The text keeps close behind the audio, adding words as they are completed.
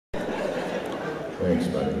Thanks,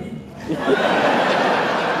 buddy.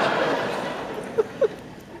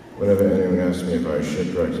 Whenever anyone asks me if I was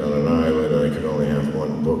shipwrecked on an island and I could only have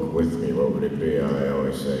one book with me, what would it be? I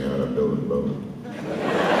always say how to build a boat.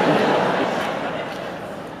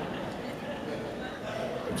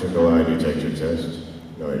 I took a lie detector test.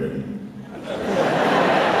 No, I didn't.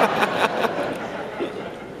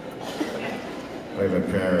 I have a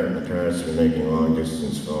parrot, and the parrot's been making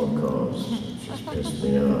long-distance phone calls. She's pissed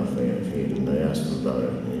me off. I asked him about it,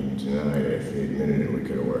 and he denied it. If he admitted it, we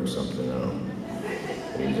could have worked something out.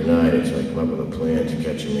 But he denied it, so I came up with a plan to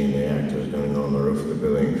catch me in the act. I was going to go on the roof of the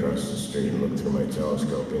building across the street and look through my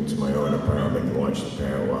telescope into my own apartment and watch the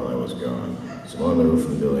parrot while I was gone. So I'm on the roof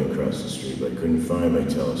of the building across the street, but I couldn't find my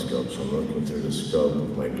telescope, so I'm looking through the scope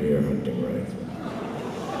of my deer hunting rifle.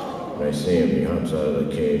 When I see him, he hops out of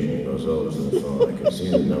the cage and he goes over to the phone. I can see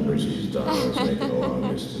the numbers he's dialed. I was making a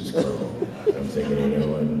long-distance call. I'm thinking, you know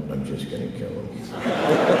what? I'm just going to kill him.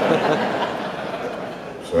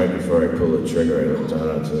 So right before I pull the trigger, I look down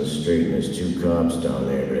onto the street and there's 2 cops down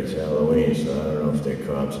there, but it's Halloween, so I don't know if they're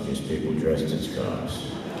cops or just people dressed as cops,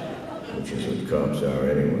 which is what cops are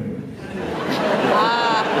anyway.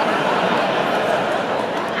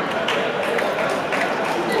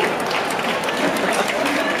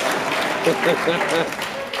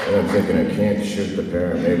 And I'm thinking, I can't shoot the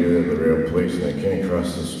parrot. Maybe they're the real police, and I can't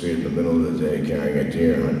cross the street in the middle of the day carrying a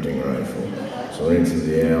deer hunting rifle. So I went into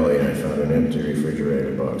the alley and I found an empty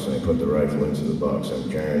refrigerator box, and I put the rifle into the box. I'm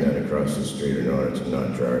carrying that across the street in order to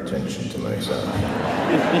not draw attention to myself.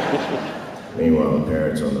 Meanwhile, the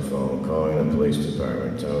parrot's on the phone, calling the police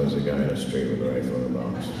department, telling there's a guy in the street with a rifle in the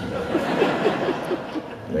box.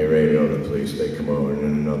 They raid on the police, they come over, and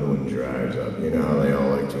then another one drives up. You know how they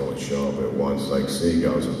all like to show up at once, like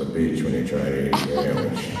seagulls at the beach when you're trying to eat a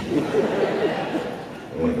sandwich.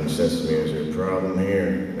 One of them says to me, is there a problem here?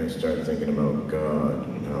 And I start thinking about God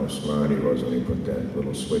and how smart he was when he put that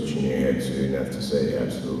little switch in your head so you didn't have to say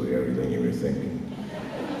absolutely everything you were thinking.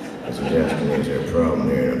 As he's asking me, is there a problem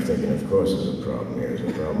here? And I'm thinking, of course there's a problem here. There's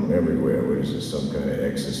a problem everywhere. What is this, some kind of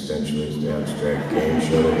existentialist, abstract game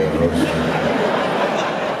show that you're hosting?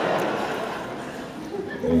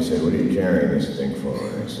 And he said, what are you carrying this thing for?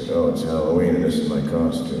 And I said, oh, it's Halloween and this is my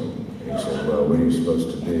costume. And he said, well, what are you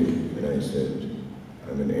supposed to be? And I said,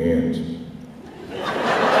 I'm an ant.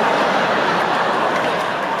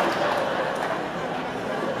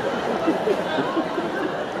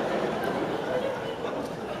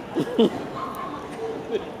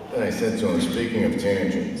 And I said to him, speaking of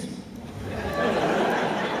tangents,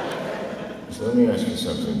 so let me ask you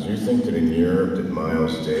something. Do you think that in Europe that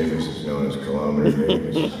Miles Davis is known as Kilometer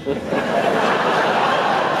Davis?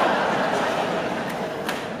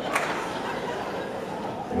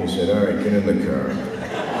 And he said, all right, get in the car.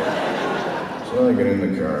 So I get in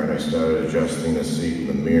the car and I started adjusting the seat in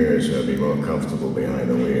the mirror so I'd be more comfortable behind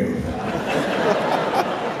the wheel.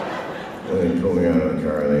 And they pulled me out of the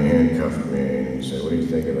car, they handcuffed me, and he said, what do you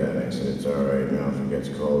think of that? I said, it's all right now, if it gets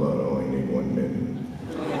cold out, I only need 1 minute.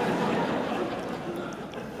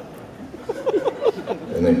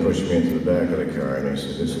 And they pushed me into the back of the car, and they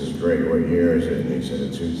said, this is great, what year is it? And he said,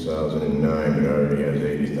 it's 2009, but it already has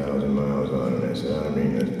 80,000 miles on it. I said, I don't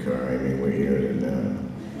mean this car, I mean, what year is it now?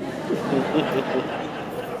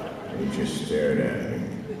 And he just stared at me,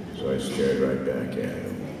 so I stared right back at him.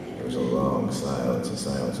 It was a long silence, a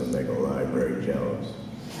silence that make a library jealous.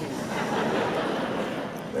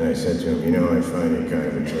 And I said to him, you know, I find you kind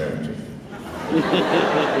of attractive.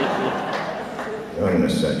 Not in a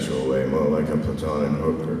sexual way, more like a platonic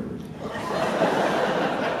hooker.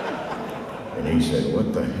 And he said,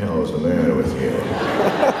 what the hell is the matter with you?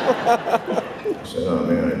 I said, oh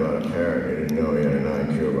man, I bought a parrot. I didn't know he had an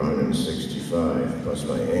IQ of 165. Plus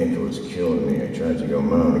my ankle was killing me. I tried to go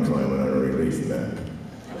mountain climbing on a relief map.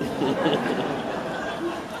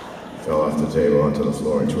 Fell off the table onto the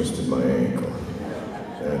floor and twisted my ankle.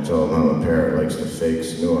 And I told him how a parrot likes to fake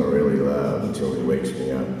snore really loud until he wakes me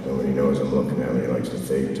up. And when he knows I'm looking at him, he likes to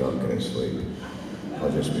fake talk in his sleep. I'll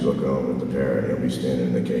just be looking over at the parrot and he'll be standing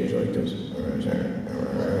in the cage like this.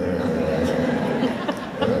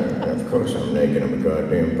 Of course I'm naked, I'm a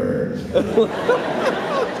goddamn bird.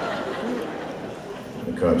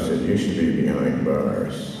 The cop said, you should be behind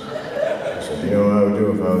bars. You know what I would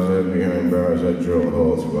do if I was behind bars? I'd drill a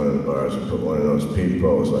hole through one of the bars and put one of those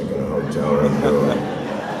peepholes like in a hotel room door.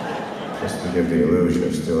 Just to give the illusion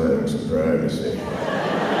of still having some privacy.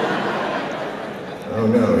 Oh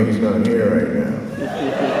no, he's not here right now.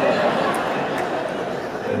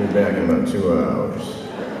 I'll be back in about 2 hours.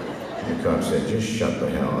 The cop said, just shut the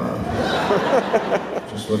hell up.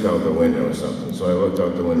 Just look out the window or something. So I looked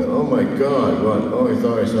out the window. Oh my God, what? Oh, I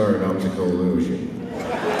thought I saw an optical illusion.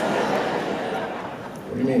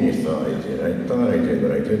 What do you mean you thought I did? I thought I did,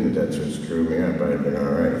 but I didn't. That's what screwed me up. I'd have been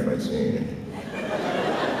all right if I'd seen it.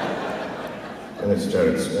 And it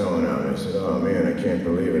started smelling out. And I said, oh man, I can't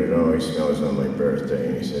believe it. It always smells on my birthday.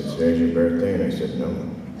 And he said, today's your birthday? And I said, no.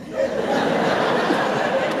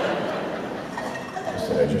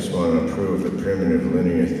 I just want to prove the primitive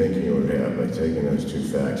linear thinking you would have by taking those two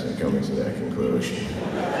facts and coming to that conclusion.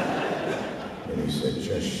 And he said,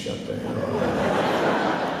 just shut the hell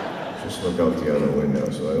up. Just look out the other window.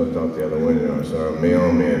 So I looked out the other window and I saw a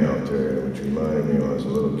mailman out there, which reminded me when I was a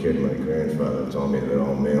little kid, my grandfather told me that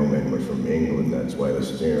all mailmen were from England. That's why the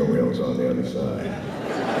steering wheel's on the other side.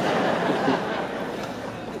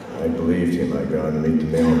 I believed him. I'd go out and meet the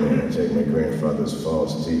mailman. I'd take my grandfather's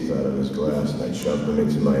false teeth out of his glass and I'd shove them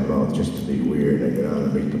into my mouth just to be weird. I'd go out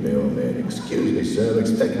and meet the mailman. Excuse me, sir, I'm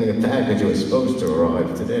expecting a package. It was supposed to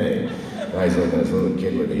arrive today. Guy's looking at this little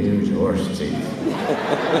kid with huge horse teeth.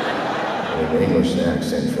 And an English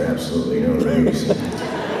accent for absolutely no reason.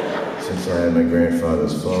 Since I had my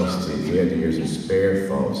grandfather's false teeth, he had to use his spare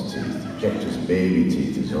false teeth. He kept his baby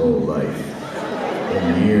teeth his whole life.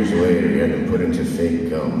 And years later, he had them put into fake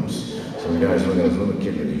gums. So the guy's looking at this little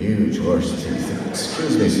kid with huge horse teeth.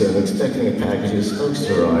 Excuse me, sir, I'm expecting a package. It's supposed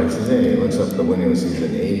to arrive today. He looks up the window and sees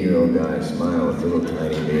an 80-year-old guy smile with little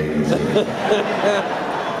tiny baby teeth.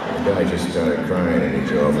 And the guy just started crying and he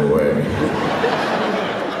drove away.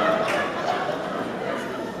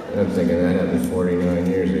 And I'm thinking that happened 49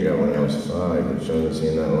 years ago when I was 5, which doesn't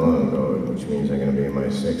seem that long ago, which means I'm going to be in my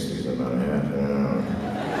 60s in about a half an hour.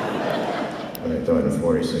 And I thought in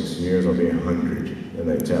 46 years I'll be 100.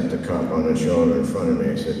 And I tapped the cop on the shoulder in front of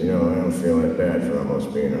me. I said, you know, I don't feel that bad for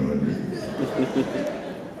almost being 100.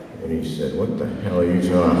 And he said, what the hell are you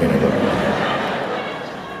talking about?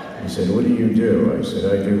 He said, what do you do? I said,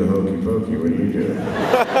 I do the hokey pokey. What do you do?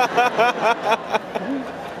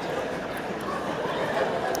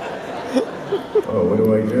 Oh, what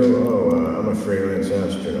do I do? Oh, I'm a freelance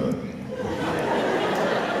astronaut.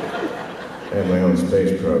 I have my own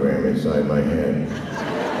space program inside my head.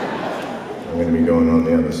 I'm going to be going on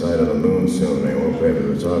the other side of the moon soon. I won't be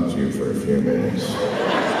able to talk to you for a few minutes.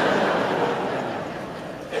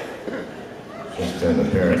 Just then the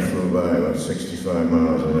parrot flew by about 65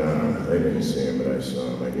 miles an hour. They didn't see him, but I saw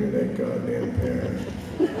him. I knew that goddamn parrot.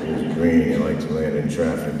 He was green. He liked to land in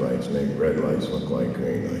traffic lights, make red lights look like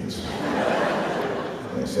green lights.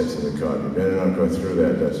 I said to the cop, you better not go through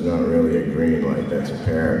that. That's not really a green light. That's a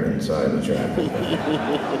parrot inside the traffic light.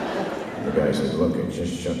 The guy said, look,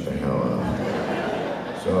 just shut the hell up.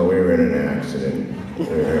 So we were in an accident. We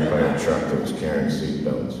were hit by a truck that was carrying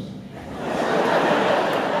seatbelts.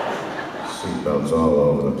 Seatbelts all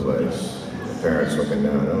over the place. The parrot's looking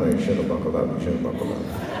down. Oh, you should have buckled up. You should have buckled up.